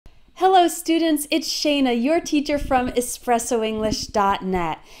Hello students, it's Shayna, your teacher from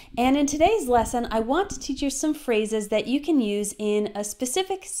EspressoEnglish.net. And in today's lesson, I want to teach you some phrases that you can use in a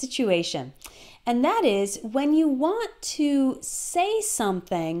specific situation. And that is when you want to say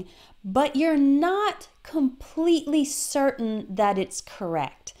something, but you're not completely certain that it's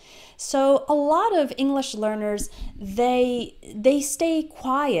correct. So a lot of English learners, they stay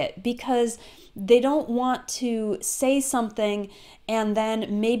quiet because they don't want to say something and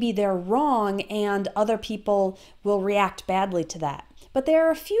then maybe they're wrong and other people will react badly to that. But there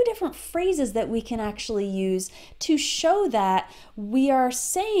are a few different phrases that we can actually use to show that we are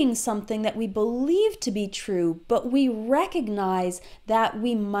saying something that we believe to be true, but we recognize that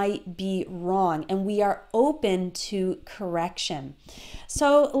we might be wrong and we are open to correction.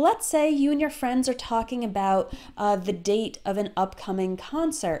 So let's say you and your friends are talking about the date of an upcoming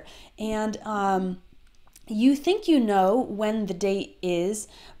concert, and you think you know when the date is,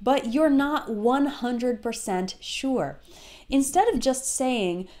 but you're not 100% sure. Instead of just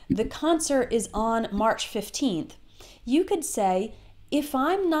saying the concert is on March 15th, you could say, if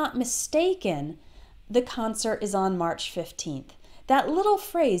I'm not mistaken, the concert is on March 15th. That little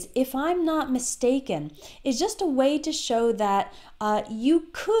phrase, if I'm not mistaken, is just a way to show that you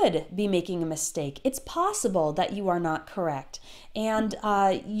could be making a mistake. It's possible that you are not correct, and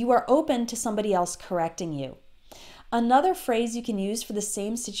you are open to somebody else correcting you. Another phrase you can use for the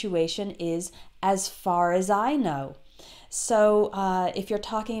same situation is, as far as I know. So if you're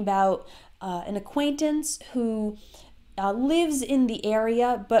talking about an acquaintance who lives in the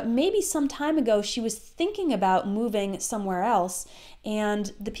area, but maybe some time ago she was thinking about moving somewhere else,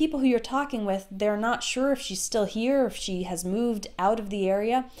 and the people who you're talking with, they're not sure if she's still here, if she has moved out of the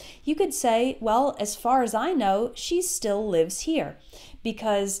area, you could say, well, as far as I know, she still lives here,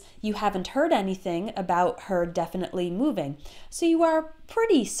 because you haven't heard anything about her definitely moving. So you are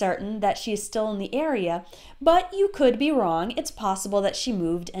pretty certain that she is still in the area, but you could be wrong. It's possible that she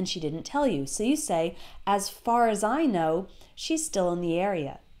moved and she didn't tell you. So you say, as far as I know, she's still in the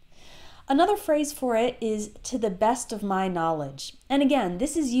area. Another phrase for it is, to the best of my knowledge. And again,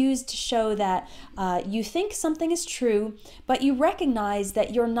 this is used to show that you think something is true, but you recognize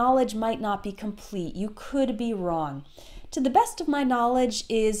that your knowledge might not be complete. You could be wrong. To the best of my knowledge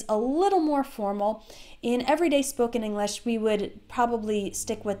is a little more formal. In everyday spoken English, we would probably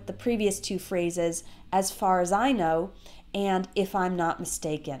stick with the previous two phrases, as far as I know, and if I'm not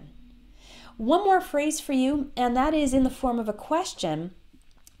mistaken. One more phrase for you, and that is in the form of a question.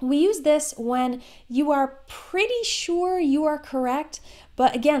 We use this when you are pretty sure you are correct,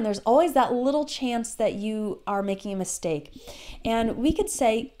 but again, there's always that little chance that you are making a mistake. And we could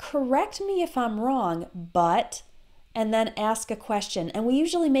say, correct me if I'm wrong, but, and then ask a question. And we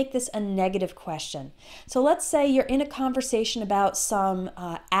usually make this a negative question. So let's say you're in a conversation about some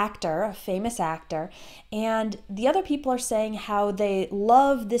actor, a famous actor, and the other people are saying how they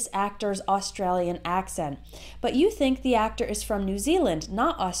love this actor's Australian accent. But you think the actor is from New Zealand,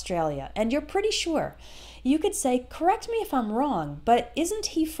 not Australia, and you're pretty sure. You could say, correct me if I'm wrong, but isn't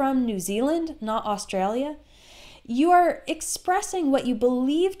he from New Zealand, not Australia? You are expressing what you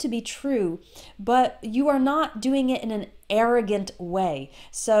believe to be true, but you are not doing it in an arrogant way.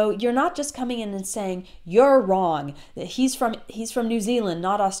 So you're not just coming in and saying, you're wrong, he's from New Zealand,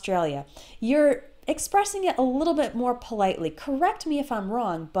 not Australia. You're expressing it a little bit more politely. Correct me if I'm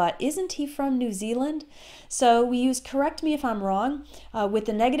wrong, but isn't he from New Zealand? So we use correct me if I'm wrong with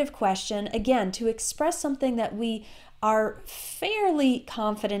the negative question, again, to express something that we are fairly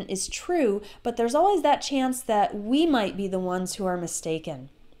confident is true, but there's always that chance that we might be the ones who are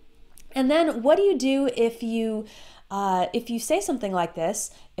mistaken. And then what do you do if you say something like this,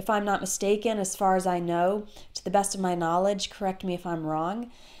 if I'm not mistaken, as far as I know, to the best of my knowledge, correct me if I'm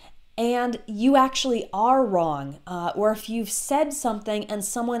wrong, and you actually are wrong, or if you've said something and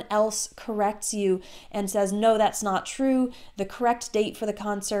someone else corrects you and says, no, that's not true, the correct date for the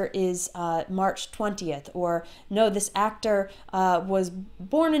concert is March 20th, or no, this actor was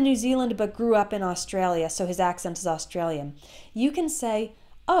born in New Zealand but grew up in Australia, so his accent is Australian. You can say,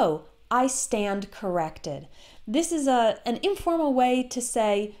 oh, I stand corrected. This is an informal way to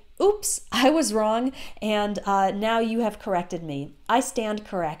say, oops, I was wrong, and now you have corrected me. I stand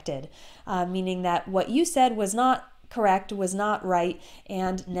corrected, meaning that what you said was not correct, was not right,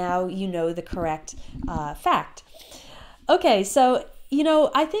 and now you know the correct fact. Okay, so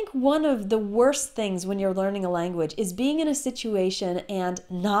I think one of the worst things when you're learning a language is being in a situation and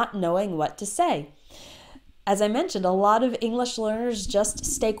not knowing what to say. As I mentioned, a lot of English learners just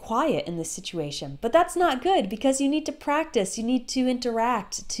stay quiet in this situation, but that's not good because you need to practice, you need to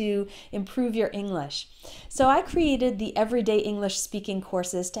interact to improve your English. So I created the Everyday English Speaking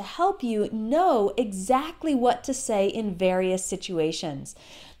courses to help you know exactly what to say in various situations.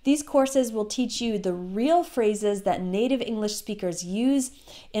 These courses will teach you the real phrases that native English speakers use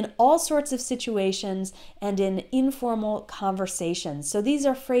in all sorts of situations and in informal conversations. So these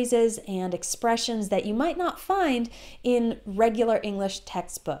are phrases and expressions that you might not find in regular English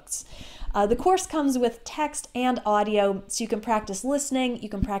textbooks. The course comes with text and audio, so you can practice listening, you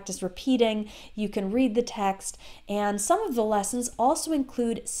can practice repeating, you can read the text, and some of the lessons also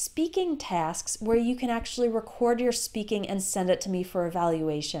include speaking tasks where you can actually record your speaking and send it to me for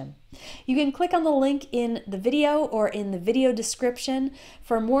evaluation. You can click on the link in the video or in the video description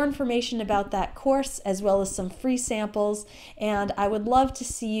for more information about that course, as well as some free samples, and I would love to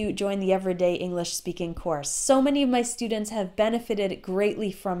see you join the Everyday English Speaking course. So many of my students have benefited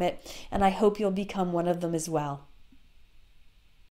greatly from it, and I hope you'll become one of them as well.